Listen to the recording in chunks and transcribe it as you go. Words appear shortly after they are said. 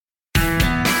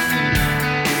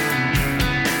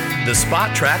the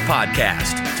Spot Track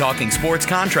Podcast, talking sports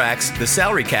contracts, the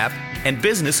salary cap, and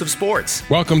business of sports.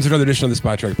 Welcome to another edition of the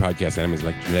Spot Track Podcast. My name is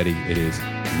Ginnitti. It is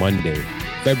Monday,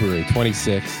 February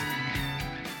 26th.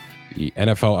 The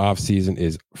NFL offseason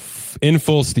is in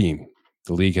full steam.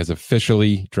 The league has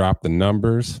officially dropped the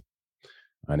numbers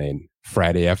on a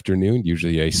Friday afternoon,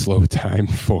 usually a slow time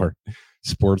for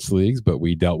sports leagues, but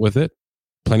we dealt with it.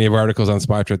 Plenty of articles on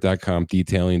SpotTrack.com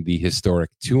detailing the historic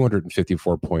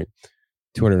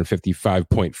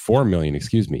 $255.4 million,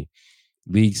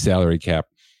 league salary cap.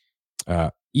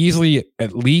 Easily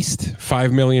at least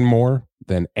 $5 million more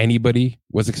than anybody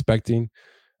was expecting.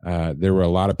 There were a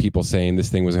lot of people saying this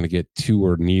thing was going to get to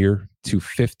or near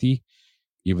 250,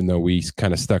 even though we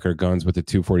kind of stuck our guns with the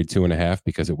 242.5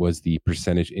 because it was the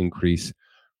percentage increase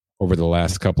over the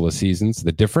last couple of seasons.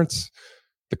 The difference,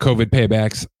 the COVID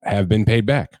paybacks have been paid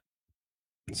back.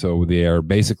 So they are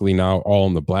basically now all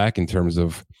in the black in terms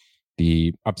of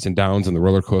the ups and downs and the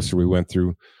roller coaster we went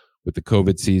through with the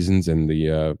COVID seasons and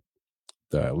the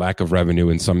lack of revenue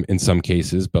in some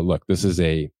cases. But look, this is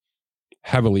a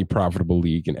heavily profitable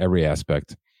league in every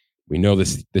aspect. We know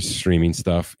this streaming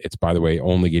stuff. It's, by the way,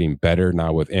 only getting better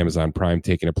now with Amazon Prime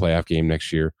taking a playoff game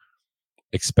next year.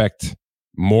 Expect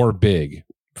more big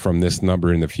from this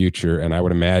number in the future. And I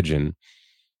would imagine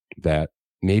that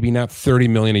maybe not $30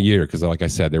 million a year, because like I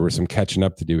said, there was some catching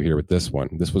up to do here with this one.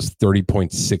 This was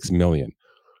 $30.6 million,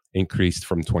 increased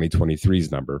from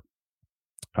 2023's number.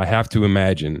 I have to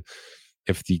imagine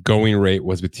if the going rate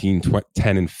was between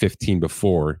 10 and 15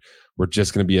 before, we're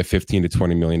just going to be a $15 to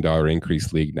 $20 million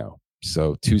increase league now.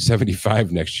 So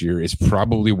 275 next year is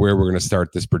probably where we're going to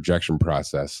start this projection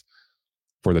process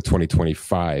for the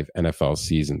 2025 NFL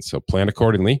season. So plan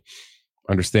accordingly.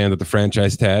 Understand that the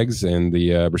franchise tags and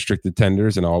the restricted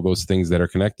tenders and all those things that are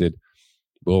connected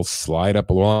will slide up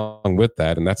along with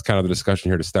that. And that's kind of the discussion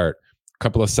here to start. A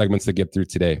couple of segments to get through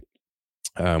today.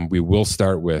 We will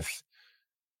start with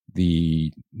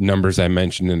the numbers I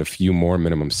mentioned and a few more: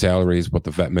 minimum salaries, what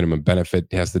the vet minimum benefit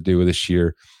has to do with this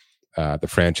year, the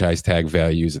franchise tag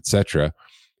values, etc.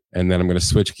 And then I'm going to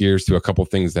switch gears to a couple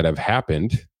things that have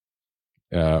happened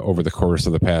over the course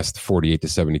of the past 48 to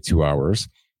 72 hours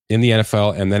in the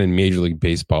NFL and then in Major League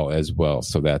Baseball as well.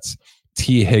 So that's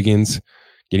Higgins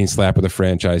getting slapped with a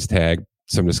franchise tag,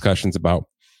 some discussions about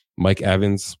Mike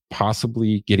Evans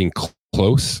possibly getting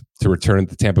close to return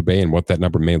to Tampa Bay and what that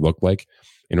number may look like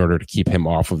in order to keep him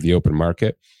off of the open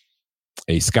market.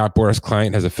 A Scott Boras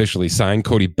client has officially signed.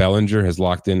 Cody Bellinger has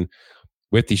locked in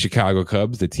with the Chicago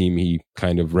Cubs, the team he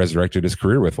kind of resurrected his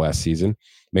career with last season.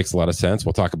 Makes a lot of sense.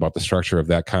 We'll talk about the structure of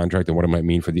that contract and what it might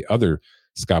mean for the other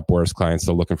Scott Boras clients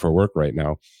still looking for work right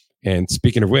now. And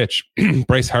speaking of which,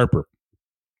 Bryce Harper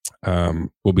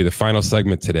will be the final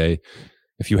segment today.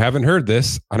 If you haven't heard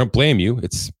this, I don't blame you.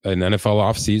 It's an NFL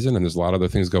offseason and there's a lot of other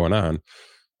things going on.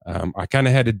 I kind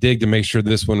of had to dig to make sure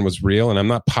this one was real, and I'm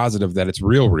not positive that it's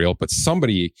real, but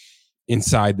somebody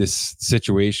inside this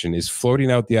situation is floating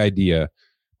out the idea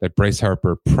that Bryce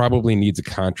Harper probably needs a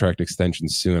contract extension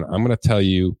soon. I'm going to tell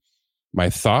you my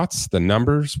thoughts, the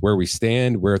numbers, where we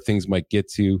stand, where things might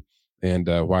get to, and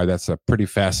why that's a pretty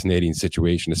fascinating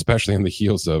situation, especially on the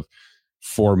heels of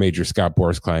 4 major Scott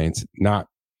Boras clients not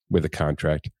with a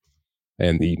contract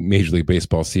and the Major League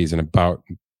Baseball season about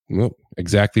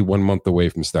exactly 1 month away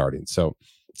from starting. So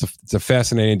it's a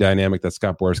fascinating dynamic that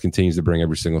Scott Boras continues to bring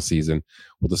every single season.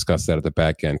 We'll discuss that at the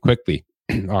back end. Quickly,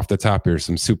 off the top here,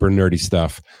 some super nerdy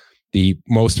stuff. The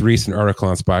most recent article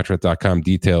on SpotTrack.com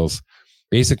details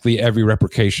basically every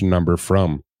replication number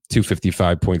from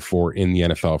 255.4 in the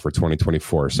NFL for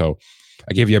 2024. So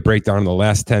I gave you a breakdown of the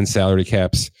last 10 salary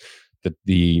caps,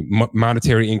 the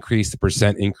monetary increase, the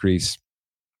percent increase.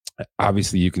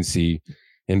 Obviously, you can see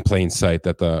in plain sight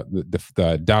that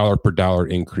the dollar per dollar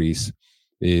increase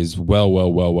is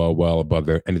well above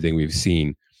anything we've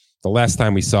seen. The last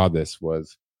time we saw this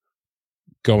was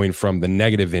going from the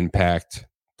negative impact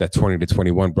that 20 to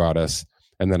 21 brought us,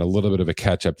 and then a little bit of a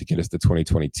catch up to get us to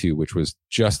 2022, which was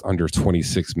just under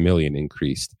 26 million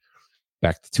increased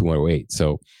back to 208.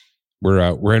 So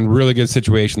we're in really good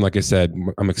situation. Like I said,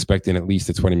 I'm expecting at least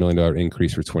a $20 million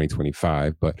increase for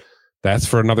 2025, but that's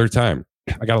for another time.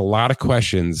 I got a lot of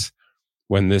questions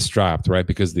when this dropped, right?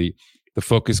 Because the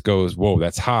focus goes, whoa,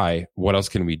 that's high. What else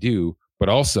can we do? But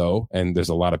also, and there's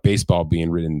a lot of baseball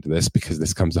being written into this because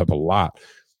this comes up a lot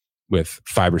with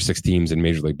 5 or 6 teams in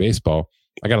Major League Baseball.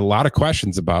 I got a lot of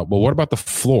questions about, well, what about the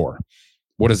floor?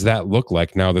 What does that look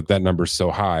like now that that number's so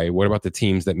high? What about the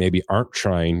teams that maybe aren't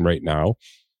trying right now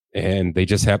and they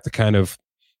just have to kind of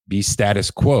be status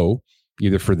quo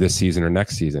either for this season or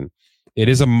next season? It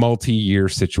is a multi-year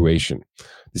situation.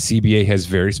 The CBA has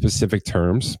very specific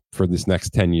terms for this next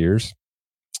 10 years.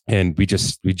 And we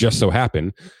just so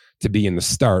happen to be in the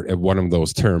start of one of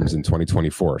those terms in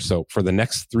 2024. So for the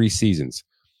next 3 seasons,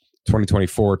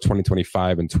 2024,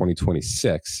 2025, and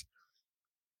 2026,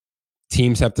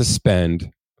 teams have to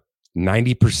spend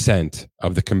 90%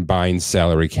 of the combined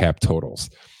salary cap totals.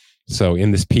 So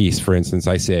in this piece, for instance,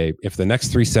 I say if the next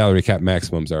 3 salary cap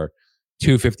maximums are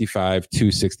 255,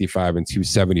 265, and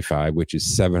 275, which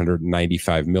is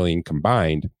 795 million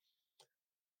combined,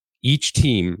 each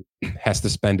team has to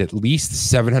spend at least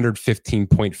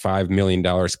 $715.5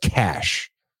 million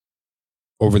cash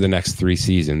over the next 3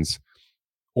 seasons,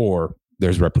 or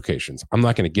there's repercussions. I'm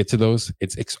not going to get to those.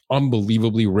 It's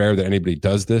unbelievably rare that anybody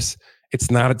does this. It's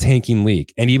not a tanking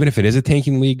league. And even if it is a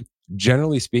tanking league,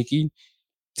 generally speaking,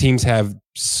 teams have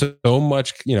so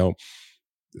much,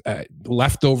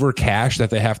 leftover cash that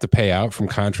they have to pay out from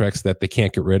contracts that they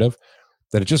can't get rid of,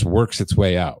 that it just works its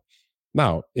way out.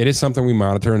 Now, it is something we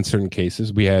monitor in certain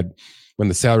cases. We had, when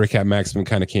the salary cap maximum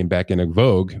kind of came back into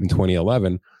vogue in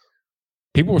 2011,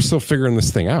 people were still figuring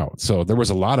this thing out. So there was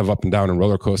a lot of up and down and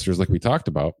roller coasters like we talked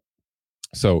about.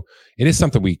 So it is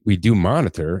something we do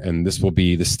monitor, and this will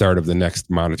be the start of the next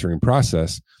monitoring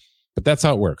process. But that's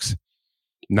how it works.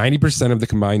 90% of the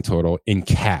combined total in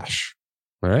cash.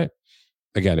 All right.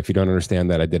 Again, if you don't understand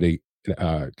that, I did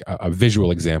a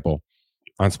visual example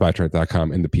on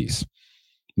spotchart.com in the piece.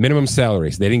 Minimum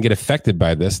salaries. They didn't get affected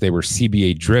by this. They were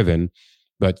CBA driven,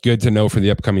 but good to know for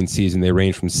the upcoming season. They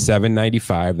range from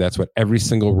 $795. That's what every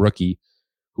single rookie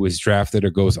who is drafted or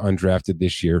goes undrafted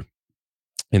this year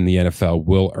in the NFL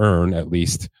will earn, at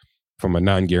least from a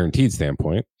non-guaranteed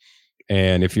standpoint.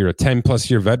 And if you're a 10-plus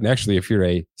year veteran, actually, if you're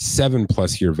a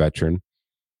 7-plus year veteran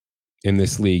in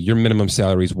this league, your minimum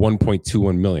salary is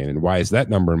 $1.21 million. And why is that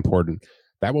number important?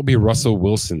 That will be Russell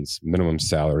Wilson's minimum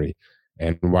salary.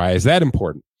 And why is that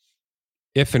important?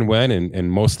 If and when,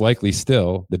 and most likely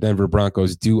still, the Denver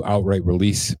Broncos do outright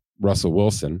release Russell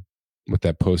Wilson with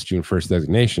that post-June 1st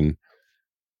designation,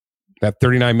 that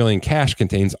 $39 million cash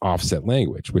contains offset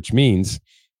language, which means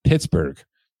Pittsburgh,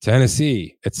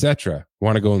 Tennessee, etc.,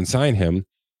 want to go and sign him.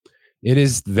 It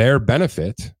is their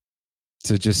benefit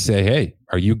to just say, hey,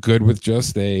 are you good with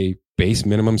just a base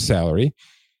minimum salary?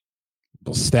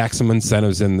 We'll stack some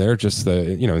incentives in there, just to,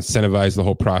 incentivize the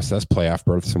whole process, playoff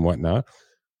berths and whatnot.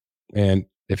 And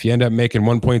if you end up making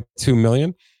 $1.2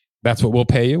 million, that's what we'll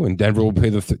pay you, and Denver will pay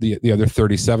the other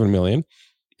 $37 million.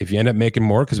 If you end up making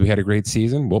more because we had a great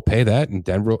season, we'll pay that, and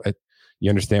Denver. You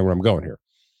understand where I'm going here.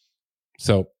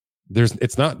 So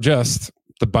it's not just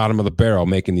the bottom of the barrel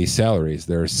making these salaries.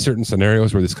 There are certain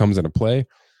scenarios where this comes into play,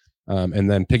 and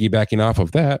then piggybacking off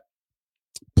of that,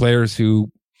 players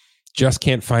who just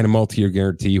can't find a multi-year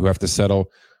guarantee, who have to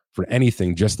settle for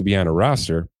anything just to be on a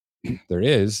roster, there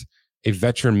is a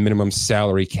veteran minimum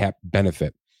salary cap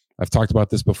benefit. I've talked about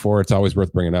this before. It's always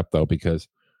worth bringing up, though, because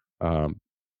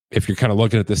if you're kind of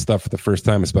looking at this stuff for the first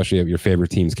time, especially at your favorite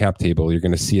team's cap table, you're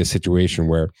going to see a situation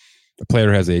where the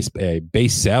player has a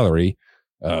base salary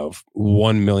of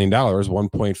 $1 million,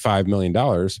 $1.5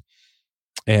 million,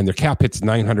 and their cap hits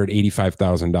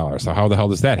 $985,000. So how the hell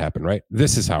does that happen, right?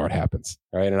 This is how it happens,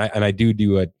 right? And I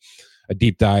do a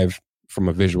deep dive from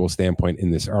a visual standpoint in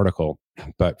this article.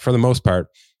 But for the most part,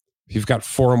 if you've got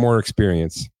 4 or more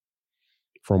experience,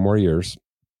 4 more years,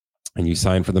 and you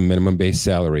sign for the minimum base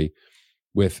salary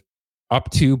with up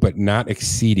to but not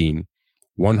exceeding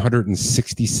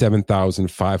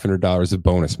 $167,500 of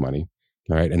bonus money,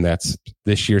 all right? And that's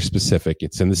this year specific.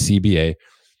 It's in the CBA.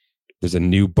 There's a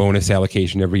new bonus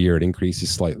allocation every year. It increases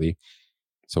slightly.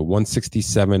 So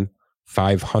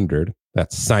 $167,500,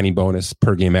 that's signing bonus,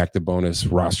 per game active bonus,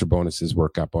 roster bonuses,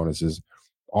 workout bonuses.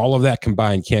 All of that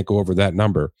combined can't go over that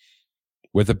number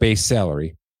with a base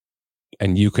salary.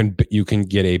 And you can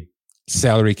get a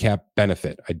salary cap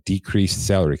benefit, a decreased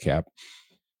salary cap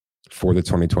for the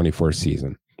 2024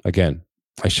 season. Again,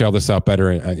 I shell this out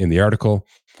better in the article.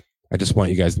 I just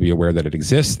want you guys to be aware that it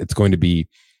exists. It's going to be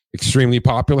extremely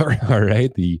popular. All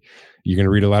right. You're going to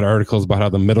read a lot of articles about how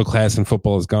the middle class in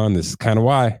football is gone. This is kind of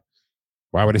why.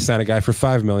 Why would I sign a guy for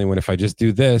 $5 million when if I just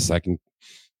do this, I can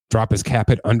drop his cap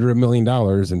hit under $1 million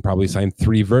and probably sign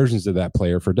 3 versions of that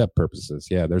player for depth purposes?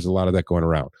 Yeah, there's a lot of that going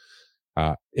around.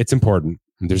 It's important.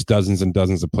 There's dozens and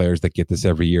dozens of players that get this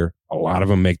every year. A lot of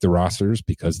them make the rosters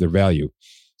because their value.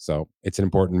 So it's an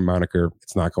important moniker.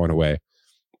 It's not going away.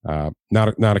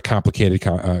 Not a complicated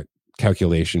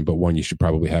calculation, but one you should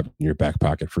probably have in your back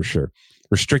pocket for sure.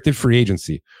 Restricted free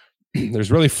agency.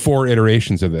 There's really 4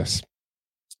 iterations of this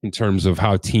in terms of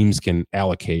how teams can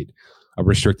allocate a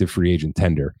restricted free agent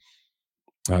tender.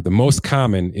 The most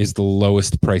common is the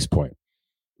lowest price point,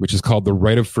 which is called the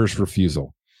right of first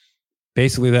refusal.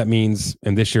 Basically, that means,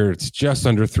 and this year it's just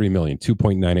under 3 million,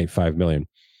 2.985 million.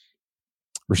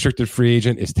 Restricted free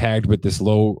agent is tagged with this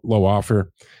low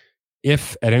offer.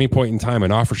 If at any point in time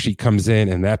an offer sheet comes in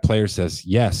and that player says,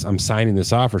 yes, I'm signing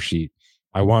this offer sheet,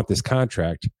 I want this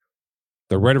contract,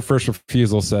 the right of first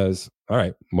refusal says, all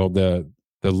right, well, the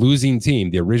losing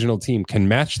team, the original team, can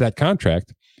match that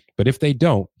contract. But if they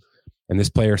don't, and this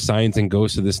player signs and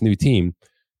goes to this new team,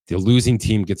 the losing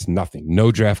team gets nothing,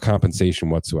 no draft compensation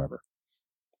whatsoever.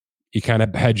 You kind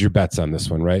of hedge your bets on this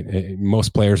one, right?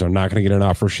 Most players are not going to get an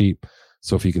offer sheet.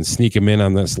 So if you can sneak them in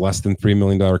on this less than $3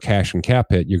 million cash and cap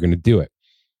hit, you're going to do it.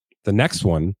 The next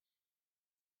one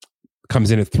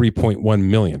comes in at 3.1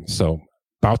 million. So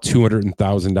about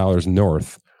 $200,000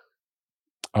 north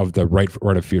of the right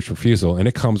of first refusal. And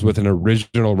it comes with an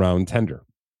original round tender.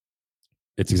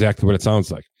 It's exactly what it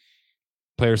sounds like.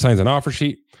 Player signs an offer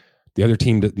sheet. The other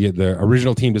team, the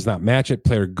original team does not match it.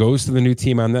 Player goes to the new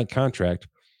team on that contract.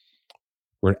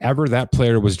 Wherever that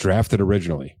player was drafted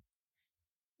originally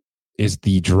is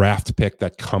the draft pick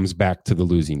that comes back to the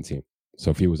losing team. So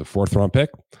if he was a 4th round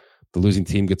pick, the losing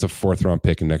team gets a 4th round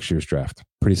pick in next year's draft.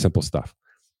 Pretty simple stuff.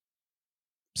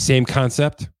 Same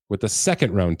concept with the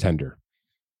 2nd round tender,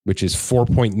 which is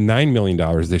 $4.9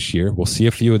 million this year. We'll see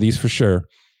a few of these for sure.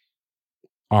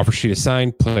 Offer sheet is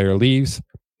signed, player leaves.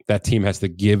 That team has to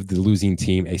give the losing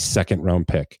team a 2nd round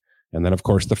pick. And then, of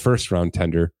course, the 1st round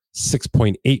tender,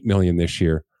 $6.8 million this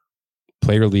year.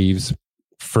 Player leaves.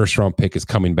 1st round pick is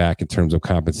coming back in terms of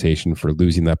compensation for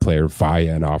losing that player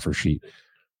via an offer sheet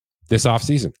this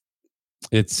offseason.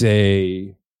 It's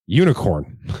a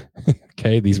unicorn.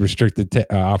 Okay, these restricted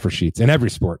offer sheets in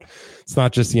every sport. It's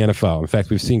not just the NFL. In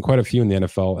fact, we've seen quite a few in the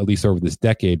NFL, at least over this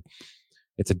decade.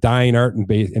 It's a dying art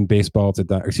in baseball.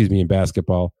 In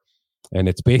basketball, and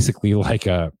it's basically like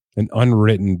an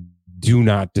unwritten "do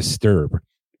not disturb"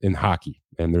 in hockey.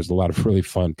 And there's a lot of really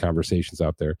fun conversations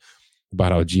out there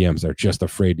about how GMs are just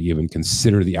afraid to even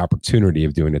consider the opportunity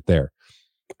of doing it there.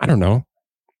 I don't know.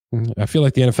 I feel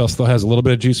like the NFL still has a little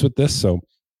bit of juice with this. So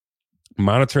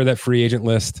monitor that free agent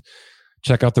list,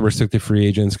 check out the restricted free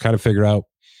agents, kind of figure out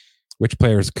which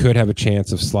players could have a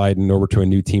chance of sliding over to a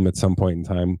new team at some point in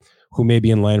time, who may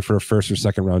be in line for a 1st or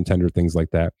 2nd round tender, things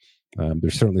like that.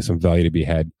 There's certainly some value to be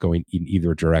had going in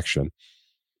either direction.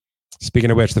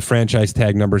 Speaking of which, the franchise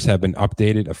tag numbers have been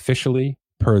updated officially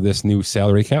per this new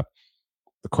salary cap.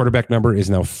 The quarterback number is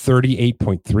now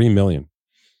 $38.3 million.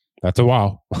 That's a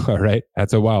wow. All right.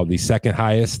 That's a wow. The second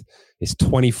highest is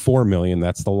 $24 million.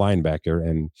 That's the linebacker.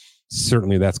 And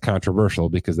certainly that's controversial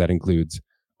because that includes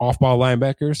off-ball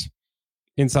linebackers,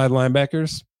 inside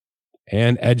linebackers,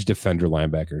 and edge defender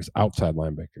linebackers, outside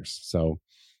linebackers. So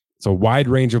it's a wide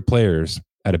range of players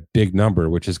at a big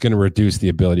number, which is going to reduce the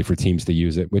ability for teams to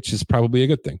use it, which is probably a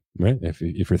good thing, right? If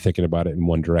you're thinking about it in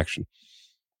one direction.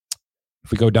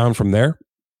 If we go down from there,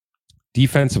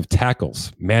 defensive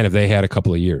tackles, man, have they had a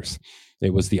couple of years.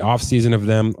 It was the offseason of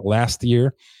them last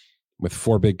year with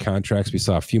 4 big contracts. We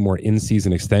saw a few more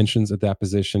in-season extensions at that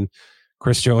position.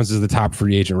 Chris Jones is the top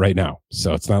free agent right now,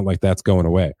 so it's not like that's going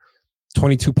away.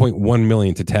 $22.1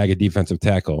 million to tag a defensive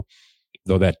tackle,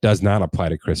 though that does not apply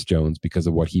to Chris Jones because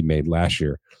of what he made last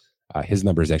year. His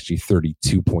number is actually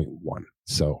 32.1.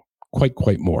 So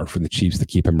quite more for the Chiefs to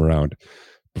keep him around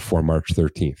before March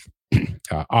 13th.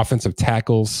 Offensive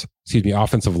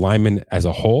linemen as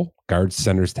a whole, guards,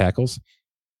 centers, tackles,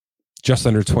 just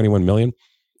under 21 million.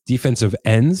 Defensive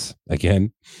ends,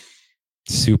 again,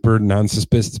 super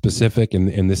non-specific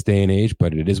in this day and age,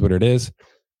 but it is what it is.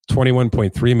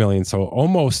 21.3 million. So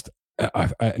almost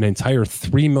an entire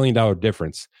 $3 million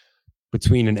difference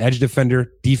between an edge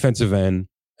defender, defensive end,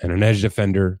 and an edge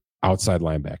defender, outside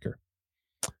linebacker.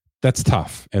 That's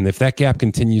tough. And if that gap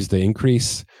continues to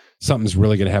increase, something's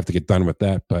really going to have to get done with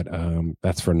that. But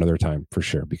that's for another time for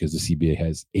sure, because the CBA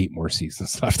has 8 more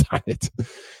seasons left on it.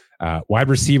 Wide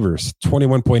receivers,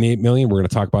 21.8 million. We're going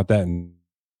to talk about that in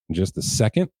just a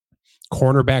second.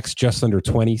 Cornerbacks, just under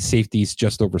 20. Safeties,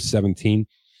 just over 17.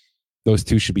 Those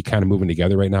two should be kind of moving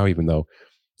together right now, even though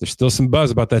there's still some buzz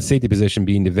about that safety position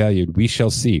being devalued. We shall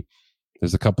see.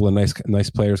 There's a couple of nice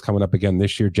players coming up again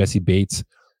this year. Jesse Bates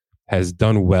has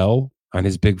done well on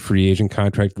his big free agent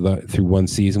contract through one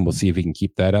season. We'll see if he can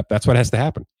keep that up. That's what has to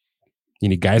happen. You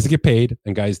need guys to get paid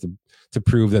and guys to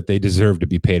prove that they deserve to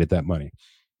be paid at that money.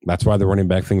 That's why the running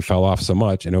back thing fell off so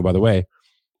much. And oh, by the way,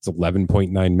 it's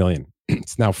 $11.9 million.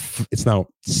 It's now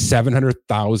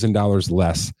 $700,000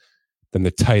 less than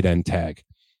the tight end tag.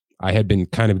 I had been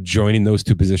kind of joining those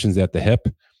two positions at the hip.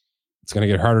 It's going to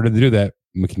get harder to do that.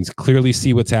 We can clearly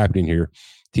see what's happening here.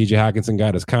 TJ Hawkinson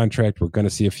got his contract. We're going to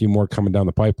see a few more coming down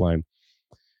the pipeline.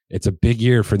 It's a big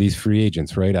year for these free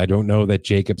agents, right? I don't know that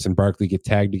Jacobs and Barkley get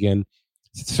tagged again.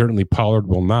 Certainly Pollard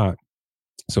will not.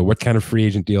 So what kind of free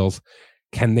agent deals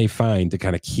can they find to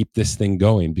kind of keep this thing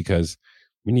going? Because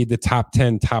we need the top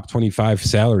 10, top 25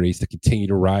 salaries to continue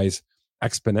to rise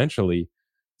exponentially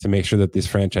to make sure that this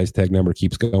franchise tag number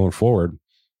keeps going forward.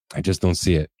 I just don't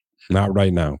see it. Not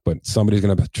right now, but somebody's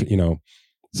going to,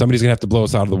 somebody's going to have to blow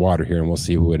us out of the water here, and we'll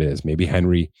see who it is. Maybe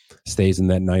Henry stays in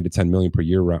that 9 to 10 million per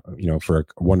year, for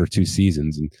 1 or 2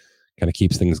 seasons and kind of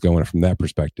keeps things going from that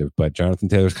perspective. But Jonathan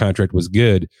Taylor's contract was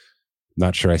good.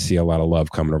 Not sure I see a lot of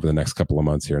love coming over the next couple of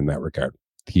months here in that regard.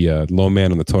 The low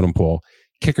man on the totem pole,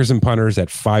 kickers and punters at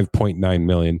 $5.9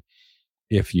 million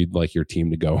if you'd like your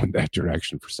team to go in that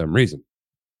direction for some reason.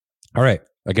 All right.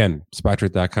 Again,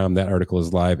 spotrac.com. That article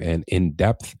is live and in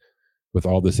depth with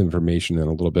all this information and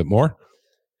a little bit more.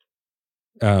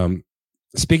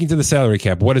 Speaking to the salary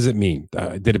cap, what does it mean?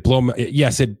 Did it blow me?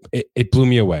 Yes, it blew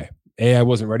me away. A, I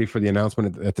wasn't ready for the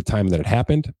announcement at the time that it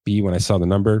happened. B, when I saw the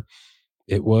number,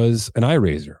 it was an eye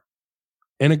raiser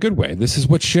in a good way. This is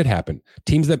what should happen.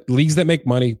 Leagues that make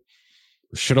money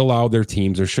should allow their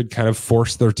teams, or should kind of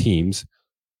force their teams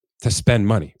to spend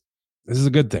money. This is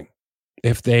a good thing.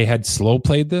 If they had slow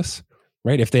played this,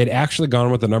 right? If they had actually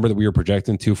gone with the number that we were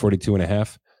projecting,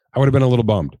 242.5, I would have been a little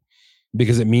bummed,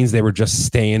 because it means they were just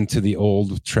staying to the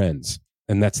old trends.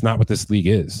 And that's not what this league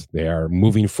is. They are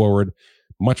moving forward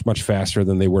much, much faster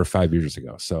than they were 5 years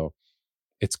ago. So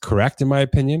it's correct in my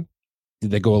opinion. Did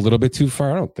they go a little bit too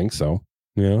far? I don't think so.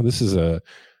 This is a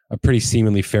pretty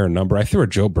seemingly fair number. I threw a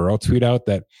Joe Burrow tweet out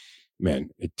that,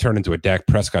 man, it turned into a Dak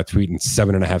Prescott tweet in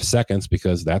 7.5 seconds,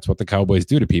 because that's what the Cowboys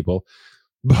do to people.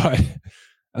 But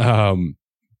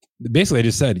basically I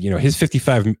just said, his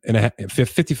 55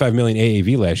 million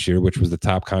AAV last year, which was the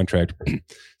top contract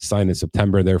signed in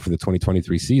September there for the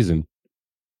 2023 season,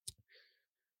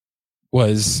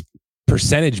 was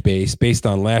percentage based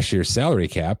on last year's salary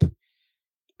cap,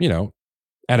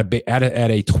 at a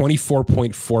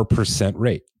 24.4%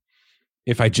 rate.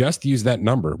 If I just use that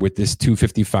number with this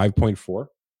 255.4,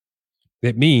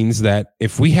 it means that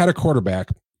if we had a quarterback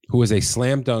who is a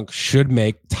slam dunk, should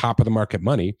make top of the market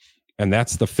money, and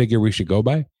that's the figure we should go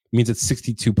by, it means it's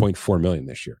 $62.4 million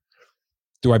this year.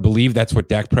 Do I believe that's what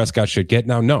Dak Prescott should get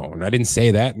now? No, and I didn't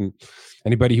say that. And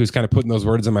anybody who's kind of putting those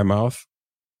words in my mouth,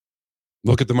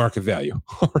 look at the market value.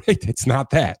 All right, it's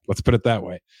not that. Let's put it that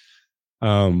way.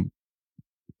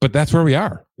 But that's where we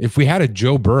are. If we had a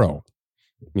Joe Burrow,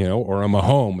 or a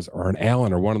Mahomes or an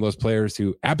Allen, or one of those players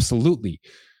who absolutely,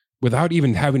 without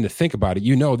even having to think about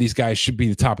it, these guys should be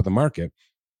the top of the market.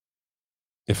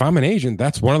 If I'm an agent,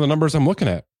 that's one of the numbers I'm looking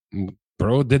at.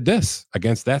 Burrow did this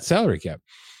against that salary cap.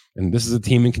 And this is a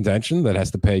team in contention that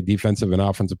has to pay defensive and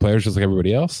offensive players just like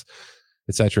everybody else,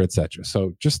 et cetera, et cetera.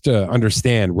 So just to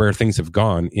understand where things have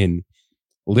gone in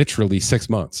literally 6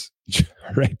 months,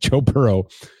 right? Joe Burrow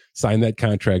signed that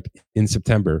contract in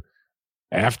September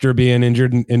after being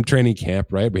injured in training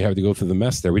camp, right? We had to go through the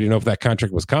mess there. We didn't know if that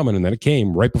contract was coming, and then it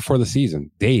came right before the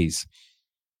season, days.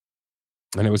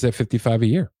 And it was at 55 a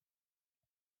year.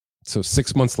 So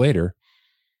 6 months later,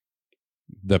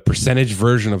 the percentage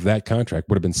version of that contract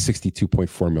would have been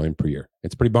 $62.4 million per year.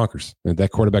 It's pretty bonkers. And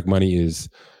that quarterback money is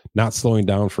not slowing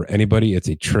down for anybody. It's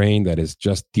a train that is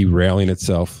just derailing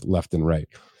itself left and right.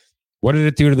 What did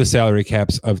it do to the salary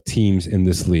caps of teams in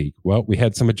this league? Well, we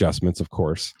had some adjustments, of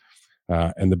course.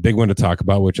 And the big one to talk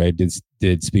about, which I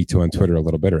did speak to on Twitter a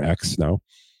little bit, or X now.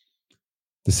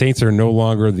 The Saints are no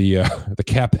longer the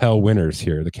cap hell winners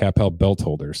here, the cap hell belt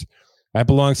holders. That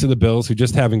belongs to the Bills, who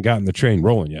just haven't gotten the train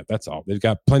rolling yet. That's all. They've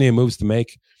got plenty of moves to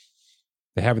make.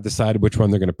 They haven't decided which one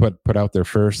they're going to put out there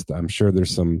first. I'm sure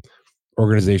there's some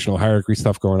organizational hierarchy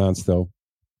stuff going on still.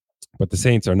 But the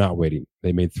Saints are not waiting.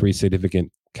 They made 3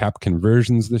 significant cap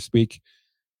conversions this week,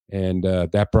 and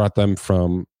that brought them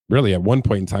from, really at one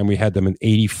point in time, we had them in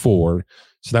 84.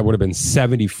 So that would have been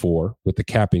 74 with the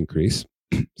cap increase.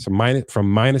 So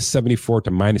from minus 74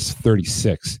 to minus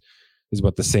 36 is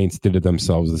what the Saints did to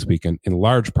themselves this weekend, in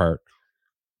large part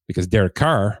because Derek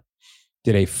Carr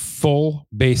did a full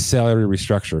base salary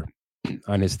restructure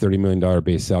on his $30 million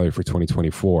base salary for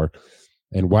 2024.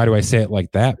 And why do I say it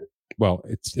like that? Well,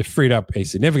 it freed up a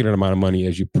significant amount of money,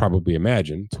 as you probably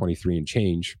imagine, 23 and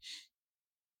change.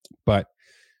 But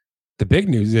the big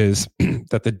news is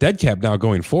that the dead cap now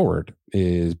going forward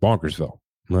is bonkersville.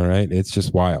 All right. It's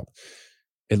just wild.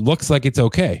 It looks like it's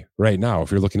okay right now. If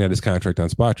you're looking at his contract on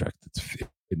Spotrac,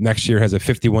 next year has a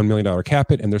 $51 million cap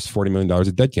hit, and there's $40 million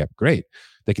of dead cap. Great.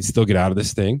 They can still get out of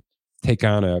this thing, take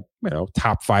on a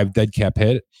top 5 dead cap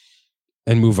hit,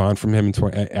 and move on from him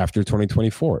after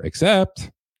 2024. Except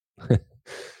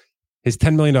his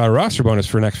 $10 million roster bonus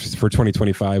for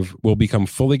 2025 will become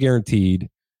fully guaranteed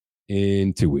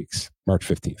in 2 weeks, March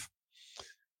 15th.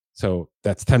 So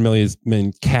that's $10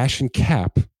 million cash and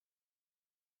cap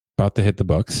about to hit the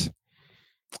books.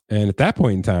 And at that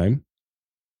point in time,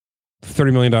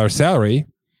 $30 million salary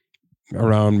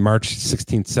around March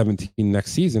 16th, 17th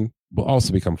next season will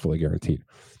also become fully guaranteed.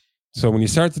 So when you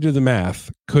start to do the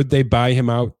math, could they buy him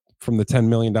out from the $10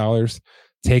 million,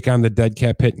 take on the dead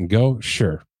cap hit and go?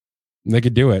 Sure. They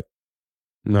could do it.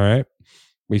 All right.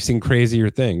 We've seen crazier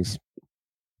things.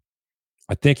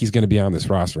 I think he's going to be on this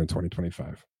roster in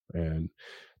 2025. And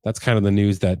that's kind of the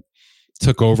news that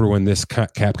took over when this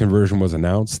cap conversion was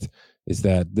announced, is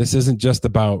that this isn't just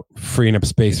about freeing up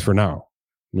space for now.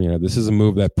 This is a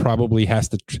move that probably has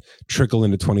to trickle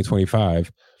into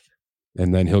 2025,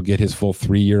 and then he'll get his full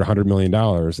 3-year, $100 million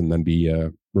and then be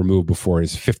removed before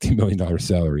his $50 million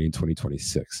salary in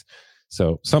 2026.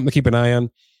 So something to keep an eye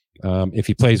on. If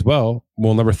he plays well,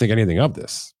 we'll never think anything of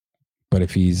this. But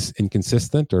if he's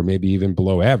inconsistent or maybe even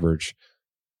below average,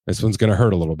 this one's going to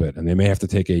hurt a little bit. And they may have to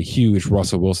take a huge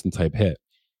Russell Wilson type hit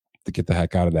to get the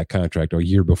heck out of that contract a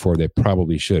year before they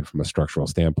probably should from a structural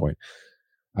standpoint.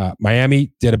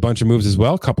 Miami did a bunch of moves as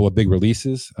well, a couple of big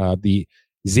releases. The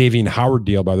Xavier Howard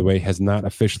deal, by the way, has not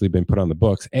officially been put on the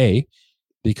books. A,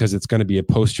 because it's going to be a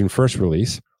post-June 1st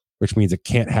release, which means it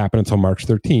can't happen until March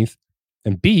 13th.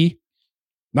 And B,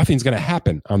 nothing's going to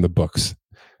happen on the books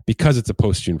because it's a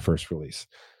post-June 1st release.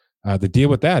 The deal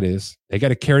with that is they got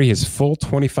to carry his full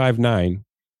 25-9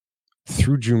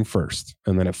 through June 1st.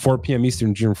 And then at 4 p.m.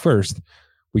 Eastern, June 1st,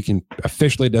 we can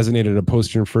officially designate it a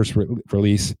post-June 1st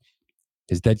release.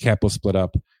 His dead cap will split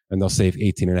up, and they'll save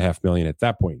 $18.5 million at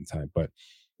that point in time. But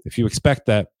if you expect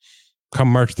that come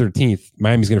March 13th,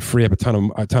 Miami's going to free up a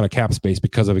ton of cap space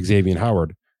because of Xavier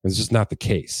Howard, it's just not the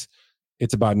case.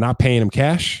 It's about not paying him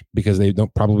cash because they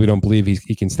probably don't believe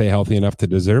he can stay healthy enough to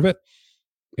deserve it.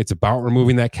 It's about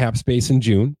removing that cap space in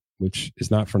June, which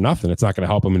is not for nothing. It's not going to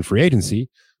help him in free agency,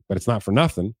 but it's not for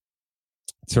nothing.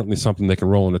 It's certainly something they can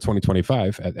roll into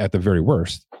 2025 at the very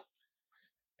worst.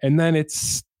 And then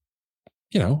it's,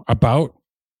 about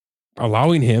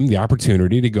allowing him the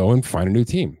opportunity to go and find a new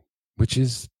team, which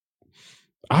is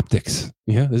optics.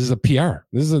 Yeah, this is a PR.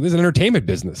 This is an entertainment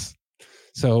business.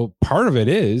 So part of it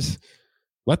is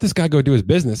let this guy go do his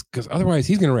business, because otherwise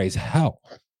he's going to raise hell.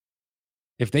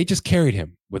 If they just carried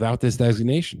him without this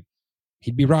designation,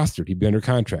 he'd be rostered. He'd be under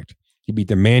contract. He'd be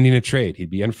demanding a trade. He'd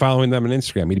be unfollowing them on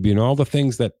Instagram. He'd be doing all the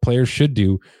things that players should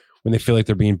do when they feel like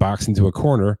they're being boxed into a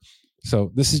corner.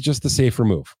 So this is just the safer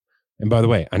move. And by the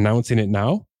way, announcing it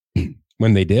now,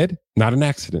 when they did, not an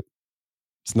accident.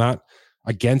 It's not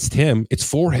against him. It's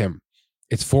for him.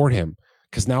 It's for him.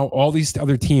 Because now all these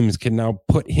other teams can now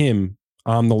put him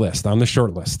on the list, on the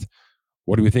short list.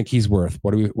 What do we think he's worth?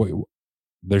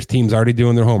 There's teams already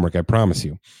doing their homework, I promise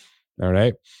you. All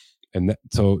right. And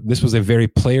so this was a very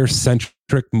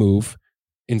player-centric move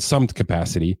in some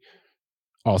capacity.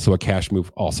 Also a cash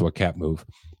move, also a cap move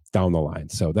down the line.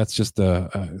 So that's just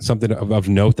something of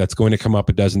note that's going to come up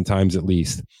a dozen times at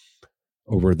least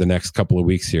over the next couple of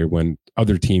weeks here when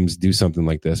other teams do something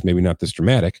like this. Maybe not this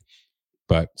dramatic,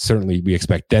 but certainly we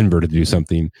expect Denver to do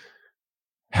something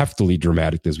heftily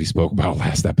dramatic, as we spoke about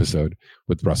last episode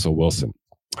with Russell Wilson.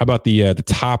 How about the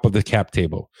top of the cap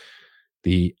table?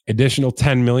 The additional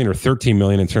 10 million or 13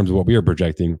 million in terms of what we are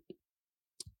projecting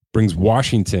brings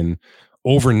Washington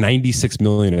over 96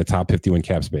 million in a top 51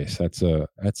 cap space. That's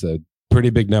a pretty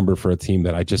big number for a team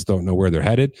that I just don't know where they're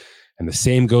headed. And the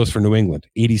same goes for New England,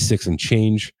 86 and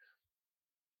change.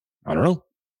 I don't know.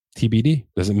 TBD.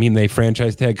 Does it mean they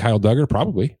franchise tag Kyle Duggar?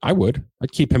 Probably. I would.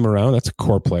 I'd keep him around. That's a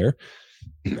core player,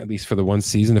 at least for the one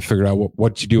season, to figure out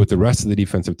what you do with the rest of the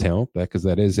defensive talent, because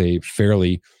that is a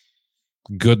fairly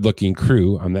good-looking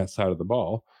crew on that side of the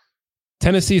ball.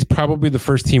 Tennessee is probably the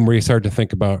first team where you start to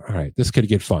think about, all right, this could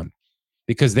get fun,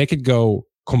 because they could go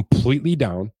completely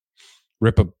down,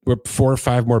 rip 4 or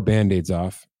 5 more Band-Aids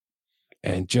off,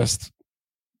 and just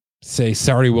say,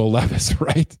 sorry, Will Levis,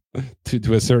 right?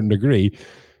 to a certain degree,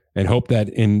 and hope that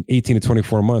in 18 to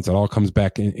 24 months, it all comes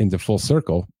back into full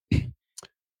circle.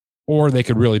 Or they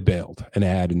could really build and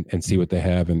add and see what they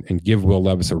have and give Will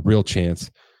Levis a real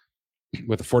chance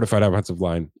with a fortified offensive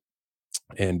line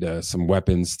and some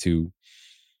weapons to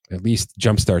at least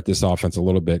jumpstart this offense a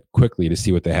little bit quickly to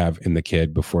see what they have in the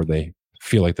kid before they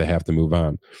feel like they have to move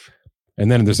on.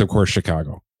 And then there's, of course,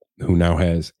 Chicago, who now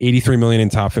has 83 million in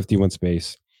top 51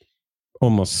 space.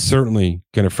 Almost certainly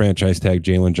going to franchise tag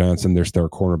Jalen Johnson, their star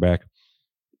cornerback.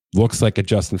 Looks like a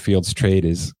Justin Fields trade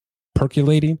is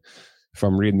percolating, if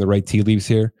I'm reading the right tea leaves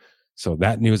here. So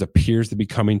that news appears to be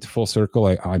coming to full circle.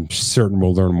 I'm certain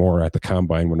we'll learn more at the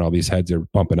combine when all these heads are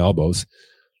bumping elbows.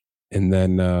 And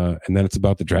then it's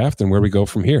about the draft and where we go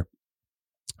from here.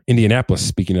 Indianapolis,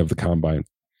 speaking of the combine,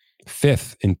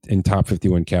 5th in top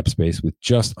 51 cap space with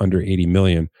just under 80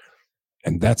 million.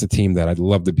 And that's a team that I'd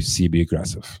love to see be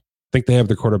aggressive. I think they have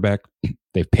their quarterback.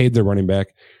 They've paid their running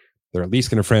back. They're at least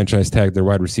going to franchise tag their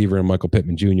wide receiver and Michael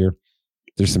Pittman Jr.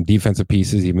 There's some defensive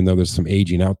pieces, even though there's some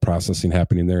aging out processing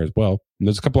happening there as well. And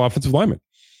there's a couple offensive linemen.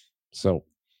 So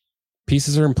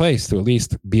pieces are in place to at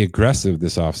least be aggressive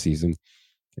this offseason.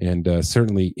 And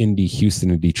certainly Indy,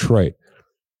 Houston, and Detroit,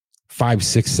 5,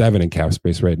 6, 7 in cap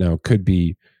space right now could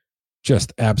be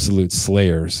just absolute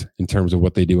slayers in terms of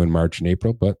what they do in March and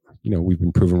April. But, we've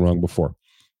been proven wrong before.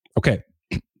 Okay,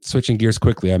 switching gears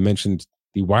quickly. I mentioned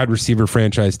the wide receiver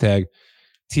franchise tag.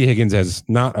 T. Higgins has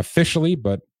not officially,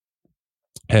 but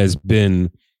has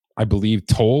been, I believe,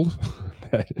 told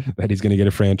that he's going to get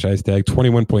a franchise tag.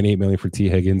 $21.8 million for T.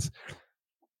 Higgins.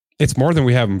 It's more than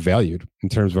we have him valued in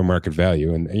terms of a market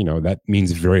value. And, that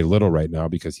means very little right now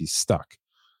because he's stuck.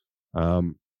 A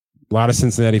lot of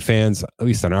Cincinnati fans, at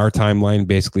least on our timeline,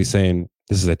 basically saying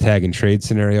this is a tag and trade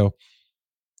scenario.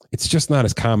 It's just not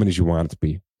as common as you want it to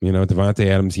be. Devontae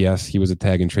Adams, yes, he was a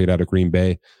tag and trade out of Green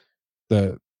Bay.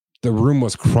 The room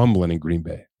was crumbling in Green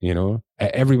Bay.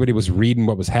 Everybody was reading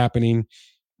what was happening.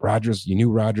 You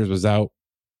knew Rodgers was out.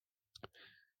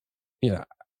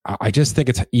 I just think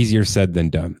it's easier said than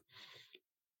done.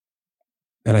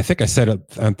 And I think I said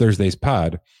it on Thursday's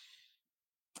pod.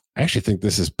 I actually think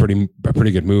this is a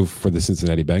pretty good move for the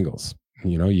Cincinnati Bengals.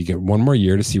 You get one more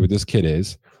year to see what this kid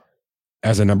is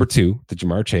as a number 2 to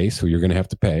Jamar Chase, who you're going to have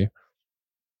to pay.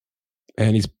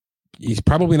 And he's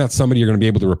probably not somebody you're going to be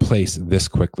able to replace this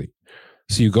quickly.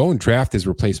 So you go and draft his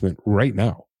replacement right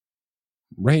now,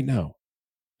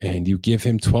 and you give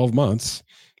him 12 months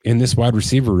in this wide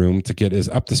receiver room to get as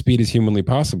up to speed as humanly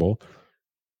possible.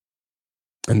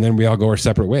 And then we all go our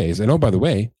separate ways. And oh, by the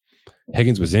way,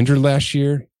 Higgins was injured last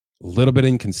year, a little bit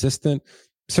inconsistent,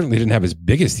 certainly didn't have his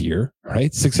biggest year,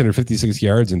 right? 656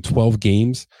 yards in 12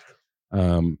 games.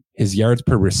 His yards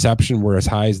per reception were as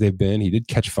high as they've been. He did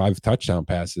catch 5 touchdown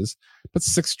passes, but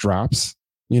 6 drops.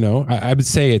 I would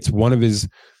say it's one of his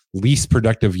least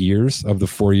productive years of the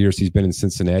 4 years he's been in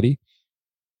Cincinnati.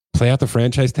 Play out the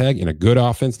franchise tag in a good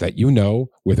offense that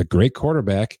with a great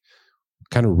quarterback,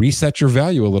 kind of reset your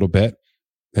value a little bit,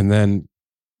 and then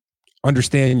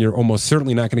understand you're almost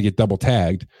certainly not going to get double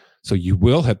tagged. So you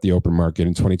will hit the open market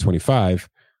in 2025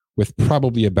 with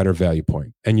probably a better value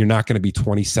point. And you're not going to be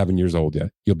 27 years old yet.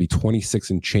 You'll be 26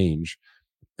 and change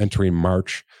entering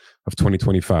March of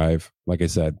 2025. Like I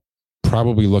said,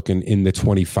 probably looking in the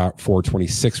 24,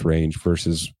 26 range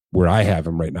versus where I have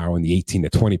him right now in the 18 to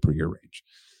 20 per year range.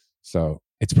 So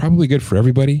it's probably good for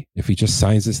everybody if he just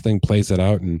signs this thing, plays it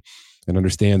out, and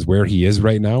understands where he is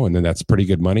right now. And then that's pretty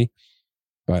good money.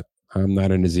 But I'm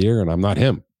not in his ear and I'm not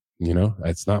him.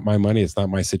 It's not my money. It's not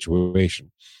my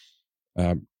situation.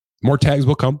 More tags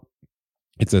will come.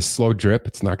 It's a slow drip.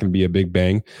 It's not going to be a big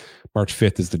bang. March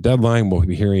 5th is the deadline. We'll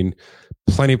be hearing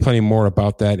plenty more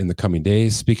about that in the coming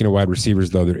days. Speaking of wide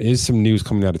receivers, though, there is some news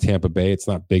coming out of Tampa Bay. It's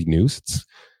not big news. It's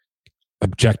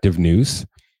objective news.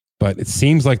 But it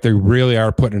seems like they really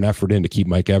are putting an effort in to keep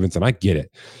Mike Evans, and I get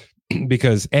it.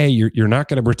 Because, A, you're not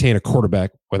going to retain a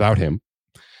quarterback without him,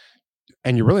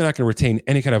 and you're really not going to retain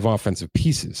any kind of offensive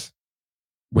pieces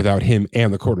without him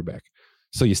and the quarterback.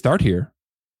 So you start here.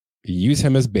 You use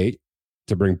him as bait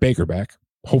to bring Baker back,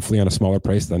 hopefully on a smaller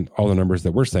price than all the numbers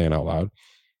that we're saying out loud.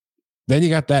 Then you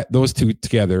got those two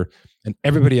together, and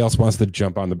everybody else wants to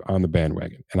jump on the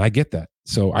bandwagon. And I get that.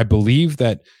 So I believe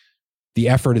that the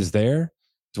effort is there.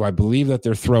 Do I believe that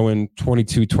they're throwing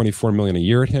 22, 24 million a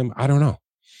year at him? I don't know.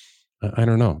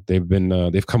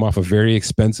 They've come off a very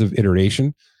expensive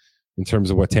iteration in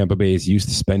terms of what Tampa Bay is used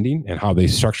to spending and how they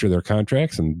structure their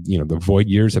contracts. And, the void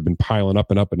years have been piling up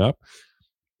and up and up.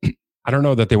 I don't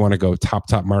know that they want to go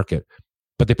top market,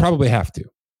 but they probably have to,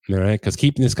 all right? Because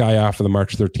keeping this guy off of the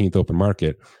March 13th open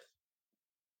market,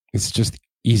 it's just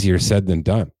easier said than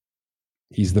done.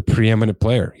 He's the preeminent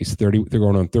player. He's 30. They're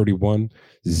going on 31.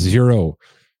 0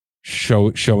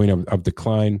 showing of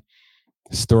decline.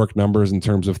 Historic numbers in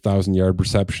terms of 1,000-yard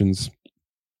receptions.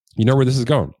 You know where this is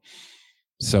going.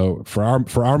 So for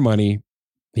our money,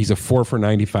 he's a 4 for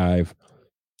 95,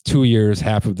 2 years,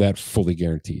 half of that fully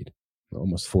guaranteed.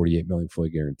 Almost 48 million fully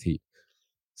guaranteed.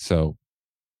 So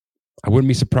I wouldn't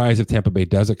be surprised if Tampa Bay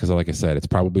does it because, like I said, it's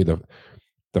probably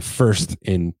the first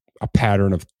in a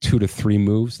pattern of 2 to 3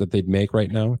 moves that they'd make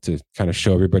right now to kind of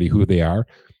show everybody who they are.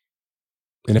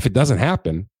 And if it doesn't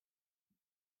happen,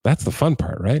 that's the fun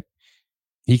part, right?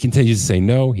 He continues to say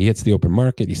no. He hits the open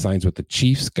market. He signs with the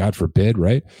Chiefs, God forbid,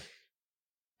 right?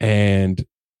 And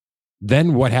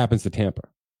then what happens to Tampa?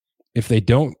 If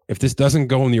this doesn't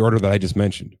go in the order that I just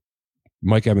mentioned,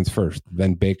 Mike Evans first,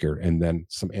 then Baker, and then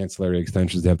some ancillary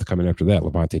extensions that have to come in after that,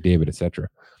 Levante David, etc.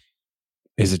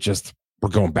 Is it just we're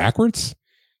going backwards?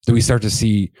 Do we start to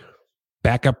see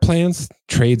backup plans,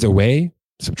 trades away,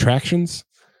 subtractions?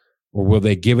 Or will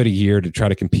they give it a year to try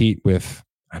to compete with,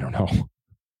 I don't know,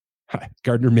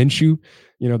 Gardner Minshew?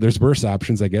 There's worse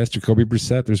options, I guess. Jacoby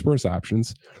Brissett, there's worse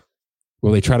options.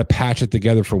 Will they try to patch it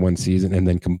together for one season and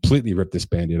then completely rip this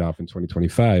Band-Aid off in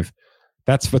 2025?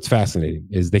 That's what's fascinating,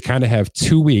 is they kind of have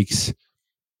 2 weeks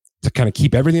to kind of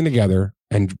keep everything together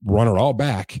and run it all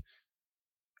back.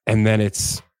 And then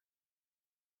it's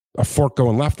a fork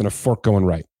going left and a fork going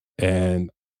right. And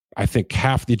I think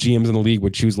half the GMs in the league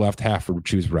would choose left, half would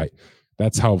choose right.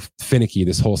 That's how finicky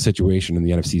this whole situation in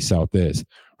the NFC South is,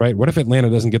 right? What if Atlanta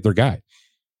doesn't get their guy?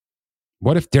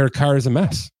 What if Derek Carr is a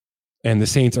mess and the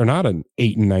Saints are not an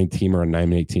 8-9 team or a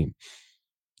 9-8 team?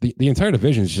 The entire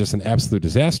division is just an absolute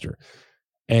disaster.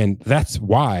 And that's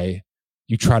why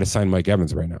you try to sign Mike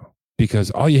Evans right now, because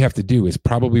all you have to do is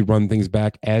probably run things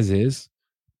back as is,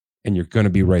 and you're going to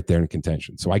be right there in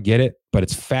contention. So I get it, but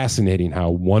it's fascinating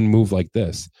how one move like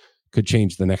this could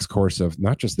change the next course of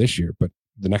not just this year, but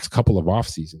the next couple of off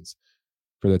seasons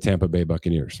for the Tampa Bay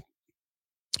Buccaneers.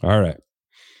 All right.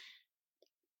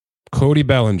 Cody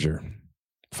Bellinger.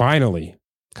 Finally,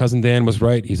 Cousin Dan was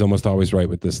right. He's almost always right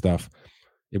with this stuff.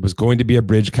 It was going to be a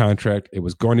bridge contract. It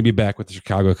was going to be back with the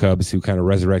Chicago Cubs, who kind of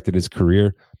resurrected his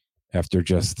career after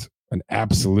just an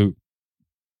absolute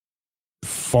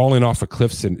falling off a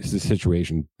cliff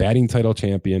situation. Batting title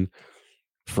champion,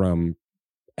 from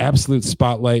absolute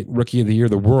spotlight, rookie of the year,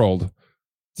 the world,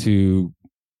 to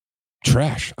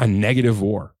trash, a negative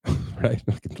WAR, right?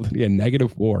 A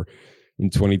negative WAR in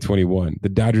 2021. The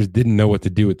Dodgers didn't know what to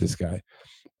do with this guy.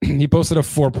 He posted a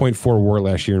 4.4 WAR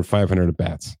last year in 500 at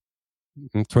bats,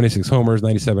 26 homers,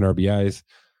 97 RBIs,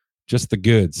 just the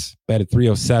goods. Batted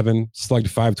 .307, slugged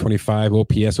 .525,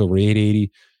 OPS over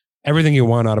 .880. Everything you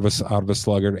want out of a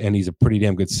slugger, and he's a pretty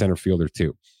damn good center fielder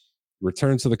too.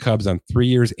 Returns to the Cubs on 3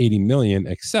 years, $80 million,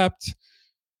 except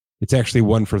it's actually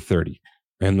 1 for 30,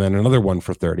 and then another 1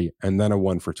 for 30, and then a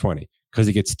 1 for 20, because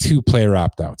he gets 2 player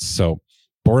opt-outs. So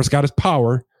Boras got his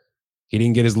power. He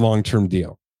didn't get his long-term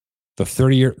deal. The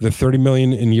 $30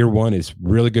 million in year one is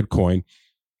really good coin,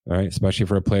 all right, especially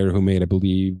for a player who made, I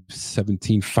believe,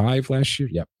 17.5 last year.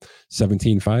 Yep,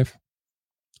 17.5.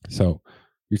 So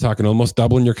you're talking almost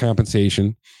doubling your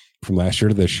compensation from last year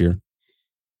to this year.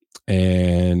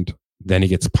 And then he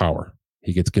gets power.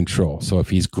 He gets control. So if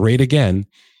he's great again,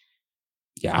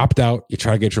 you opt out. You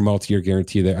try to get your multi-year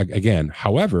guarantee there again.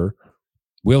 However,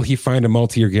 will he find a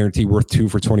multi-year guarantee worth 2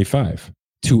 for 25,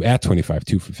 2 at 25,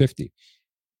 2 for 50?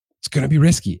 It's going to be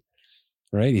risky,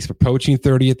 right? He's approaching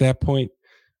 30 at that point.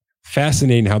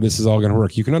 Fascinating how this is all going to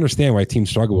work. You can understand why teams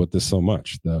struggle with this so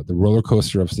much. The roller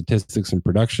coaster of statistics and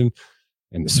production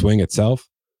and the swing itself.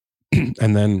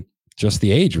 And then just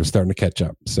the age was starting to catch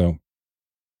up. So,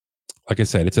 like I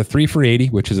said, it's a 3 for 80,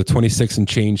 which is a 26 and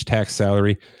change tax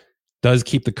salary. Does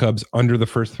keep the Cubs under the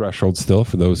first threshold still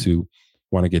for those who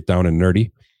want to get down and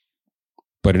nerdy.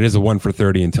 But it is a 1 for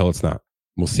 30 until it's not.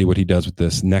 We'll see what he does with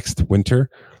this next winter.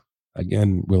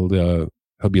 Again, he'll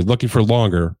be looking for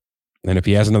longer. And if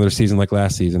he has another season like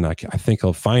last season, I think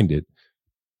he'll find it.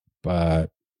 But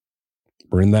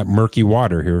we're in that murky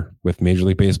water here with Major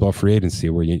League Baseball free agency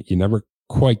where you never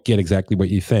quite get exactly what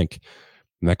you think.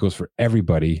 And that goes for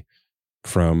everybody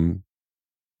from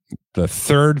the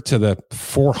 3rd to the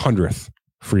 400th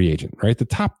free agent, right? The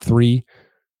top 3,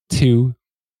 2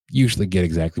 usually get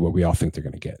exactly what we all think they're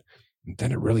going to get. And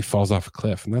then it really falls off a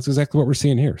cliff. And that's exactly what we're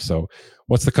seeing here. So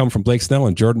what's to come from Blake Snell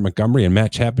and Jordan Montgomery and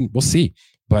Matt Chapman? We'll see.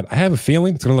 But I have a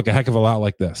feeling it's going to look a heck of a lot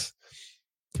like this.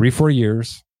 3-4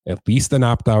 years, at least an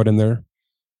opt-out in there.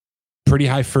 Pretty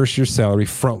high first-year salary,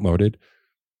 front-loaded.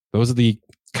 Those are the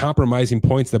compromising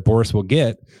points that Boras will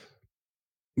get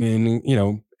in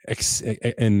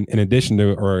addition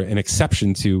to, or an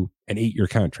exception to, an 8-year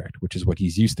contract, which is what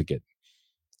he's used to getting.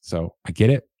 So I get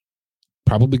it.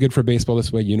 Probably good for baseball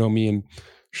this way. You know me and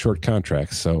short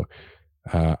contracts. So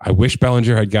I wish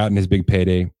Bellinger had gotten his big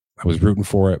payday. I was rooting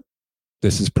for it.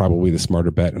 This is probably the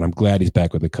smarter bet, and I'm glad he's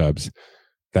back with the Cubs.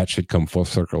 That should come full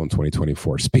circle in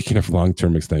 2024. Speaking of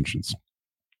long-term extensions,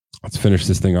 let's finish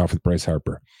this thing off with Bryce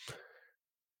Harper.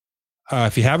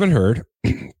 If you haven't heard,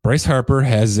 Bryce Harper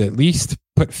has at least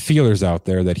put feelers out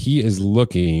there that he is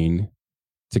looking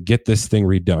to get this thing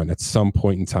redone at some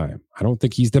point in time. I don't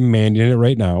think he's demanding it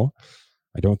right now.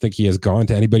 I don't think he has gone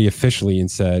to anybody officially and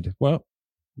said, well,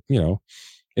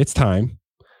 it's time.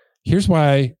 Here's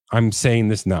why I'm saying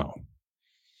this now.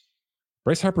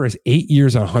 Bryce Harper has 8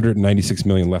 years on $196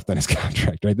 million left on his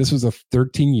contract, right? This was a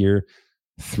 13-year,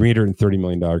 $330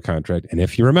 million contract. And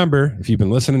if you remember, if you've been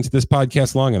listening to this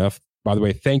podcast long enough, by the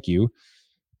way, thank you.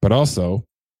 But also,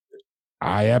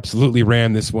 I absolutely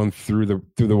ran this one through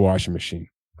the washing machine.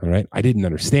 All right. I didn't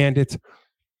understand it.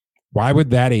 Why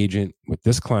would that agent with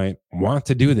this client want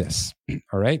to do this?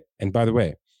 All right. And by the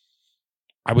way,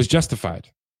 I was justified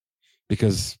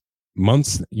because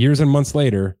years and months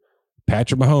later,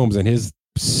 Patrick Mahomes and his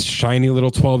shiny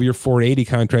little 12-year $480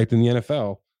 contract in the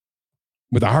NFL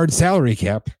with a hard salary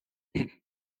cap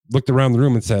looked around the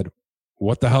room and said,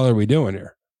 what the hell are we doing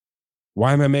here?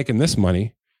 Why am I making this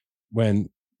money when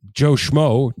Joe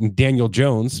Schmo and Daniel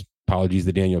Jones, apologies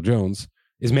to Daniel Jones,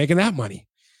 is making that money?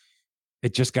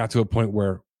 It just got to a point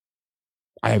where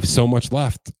I have so much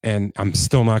left and I'm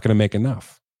still not going to make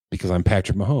enough because I'm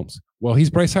Patrick Mahomes. Well,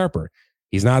 he's Bryce Harper.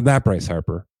 He's not that Bryce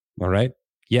Harper. All right.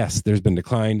 Yes, there's been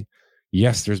decline.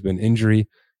 Yes, there's been injury.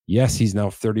 Yes, he's now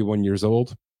 31 years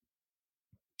old.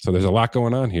 So there's a lot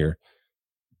going on here.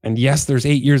 And yes, there's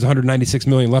 8 years, $196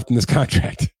 million left in this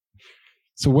contract.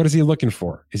 So what is he looking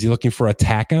for? Is he looking for a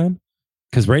tack on?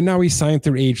 Because right now he's signed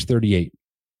through age 38,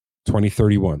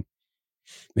 2031.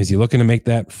 Is he looking to make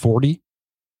that 40?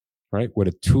 Right? Would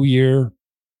a 2-year,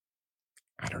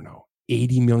 I don't know,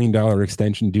 $80 million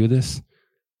extension do this?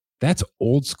 That's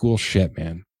old school shit,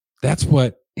 man. That's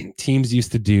what teams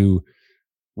used to do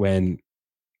when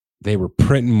they were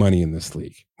printing money in this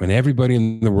league, when everybody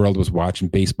in the world was watching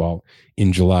baseball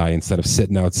in July instead of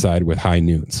sitting outside with high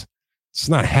noons. It's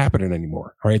not happening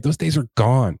anymore. All right. Those days are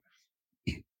gone.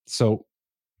 So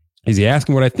is he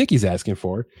asking what I think he's asking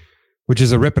for, which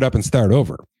is a rip it up and start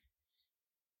over?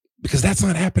 Because that's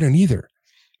not happening either.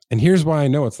 And here's why I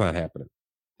know it's not happening.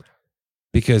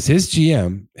 Because his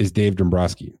GM is Dave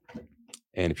Dombrowski.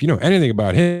 And if you know anything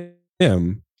about him,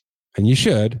 and you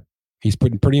should, he's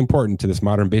pretty important to this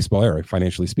modern baseball era,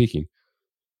 financially speaking.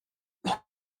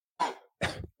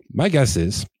 My guess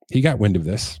is he got wind of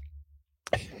this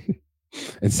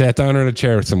and sat down in a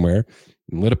chair somewhere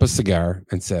and lit up a cigar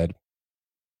and said,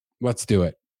 let's do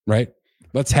it, right?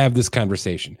 Let's have this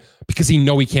conversation because he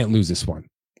can't lose this one.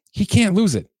 He can't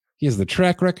lose it. He has the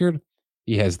track record.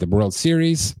 He has the World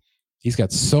Series. He's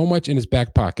got so much in his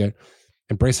back pocket,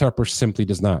 and Bryce Harper simply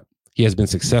does not. He has been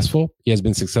successful. He has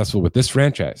been successful with this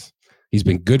franchise. He's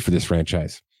been good for this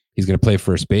franchise. He's going to play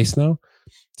first base now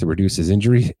to reduce his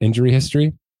injury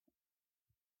history.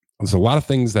 There's a lot of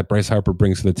things that Bryce Harper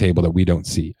brings to the table that we don't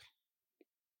see.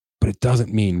 But it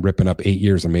doesn't mean ripping up 8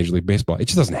 years of Major League Baseball. It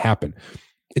just doesn't happen.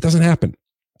 It doesn't happen.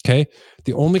 Okay?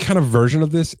 The only kind of version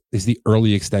of this is the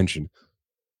early extension.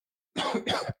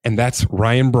 And that's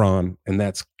Ryan Braun, and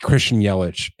that's Christian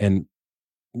Yelich, and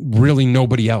really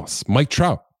nobody else. Mike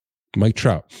Trout.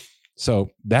 So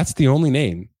that's the only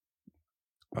name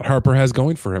that Harper has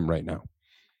going for him right now.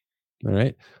 All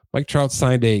right. Mike Trout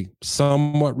signed a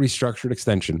somewhat restructured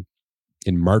extension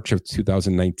in March of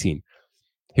 2019.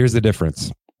 Here's the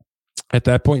difference. At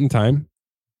that point in time,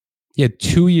 he had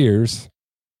 2 years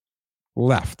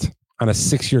left on a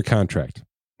 6-year contract.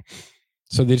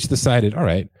 So they just decided, all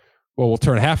right, well, we'll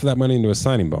turn half of that money into a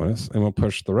signing bonus and we'll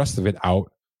push the rest of it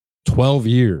out 12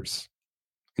 years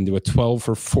into a 12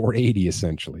 for 480,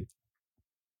 essentially.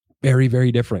 Very,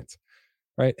 very different.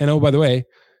 Right. And oh, by the way,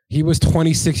 he was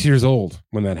 26 years old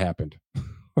when that happened.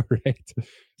 Right.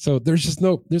 So there's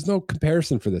no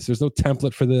comparison for this. There's no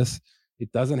template for this.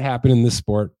 It doesn't happen in this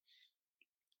sport.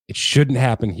 It shouldn't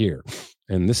happen here.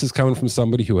 And this is coming from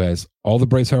somebody who has all the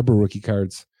Bryce Harper rookie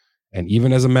cards. And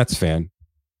even as a Mets fan,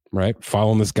 right,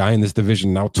 following this guy in this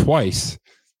division now twice,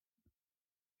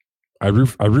 I root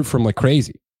for him like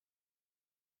crazy.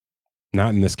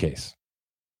 Not in this case.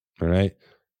 All right.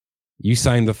 You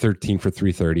signed the 13 for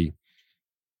 330.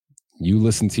 You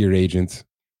listened to your agent.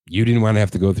 You didn't want to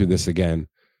have to go through this again.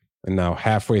 And now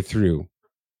halfway through,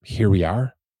 here we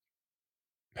are.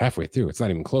 Halfway through. It's not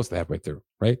even close to halfway through,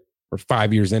 right? We're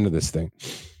 5 years into this thing.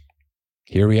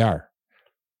 Here we are.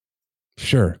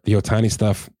 Sure, the Ohtani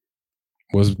stuff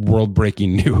was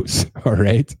world-breaking news, all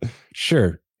right?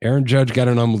 Sure, Aaron Judge got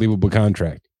an unbelievable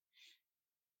contract.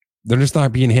 They're just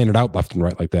not being handed out left and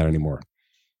right like that anymore.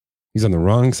 He's on the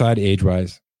wrong side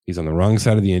age-wise. He's on the wrong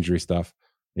side of the injury stuff.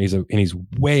 And he's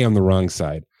way on the wrong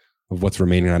side of what's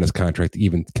remaining on his contract to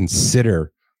even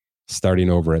consider starting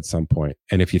over at some point.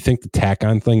 And if you think the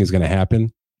tack-on thing is going to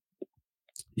happen,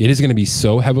 it is going to be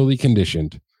so heavily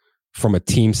conditioned from a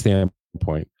team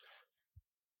standpoint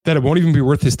that it won't even be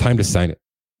worth his time to sign it.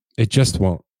 It just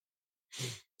won't.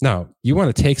 Now, you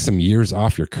want to take some years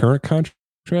off your current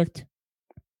contract?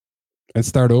 and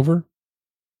start over,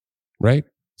 right?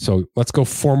 So let's go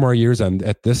 4 more years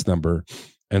at this number,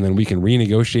 and then we can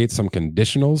renegotiate some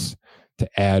conditionals to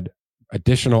add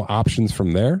additional options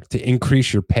from there to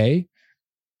increase your pay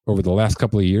over the last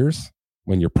couple of years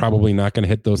when you're probably not going to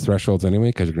hit those thresholds anyway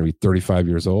because you're going to be 35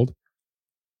 years old.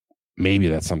 Maybe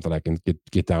that's something I can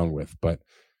get down with. But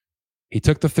he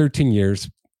took the 13 years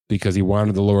because he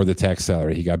wanted to lower the tax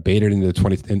salary. He got baited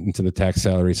into the tax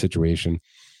salary situation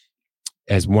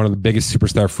as one of the biggest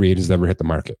superstar free agents that ever hit the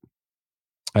market.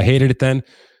 I hated it then.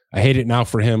 I hate it now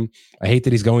for him. I hate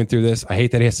that he's going through this. I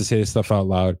hate that he has to say this stuff out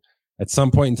loud. At some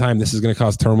point in time, this is going to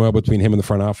cause turmoil between him and the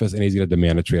front office, and he's going to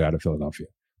demand a trade out of Philadelphia.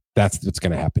 That's what's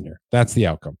going to happen here. That's the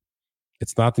outcome.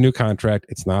 It's not the new contract.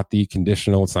 It's not the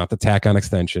conditional. It's not the tack-on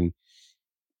extension.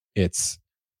 It's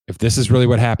if this is really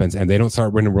what happens and they don't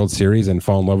start winning World Series and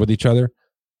fall in love with each other,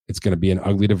 it's going to be an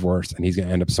ugly divorce, and he's going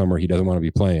to end up somewhere he doesn't want to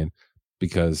be playing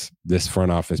because this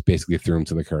front office basically threw him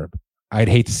to the curb. I'd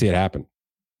hate to see it happen.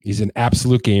 He's an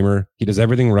absolute gamer. He does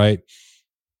everything right.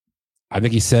 I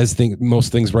think he says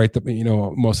most things right,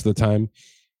 most of the time.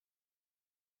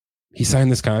 He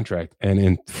signed this contract, and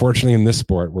unfortunately in this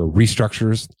sport where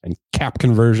restructures and cap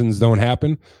conversions don't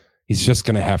happen, he's just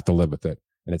going to have to live with it,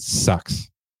 and it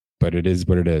sucks, but it is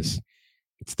what it is.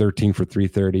 It's 13 for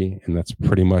 330, and that's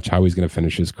pretty much how he's going to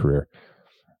finish his career.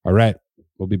 All right,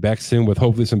 we'll be back soon with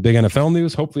hopefully some big NFL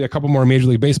news, hopefully a couple more Major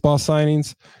League Baseball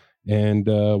signings, and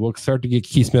we'll start to get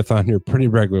Keith Smith on here pretty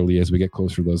regularly as we get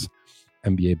closer to those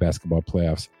NBA basketball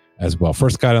playoffs as well. For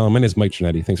Scott Elliman is Mike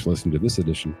Ginnitti. Thanks for listening to this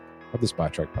edition of the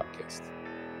Spot Track Podcast.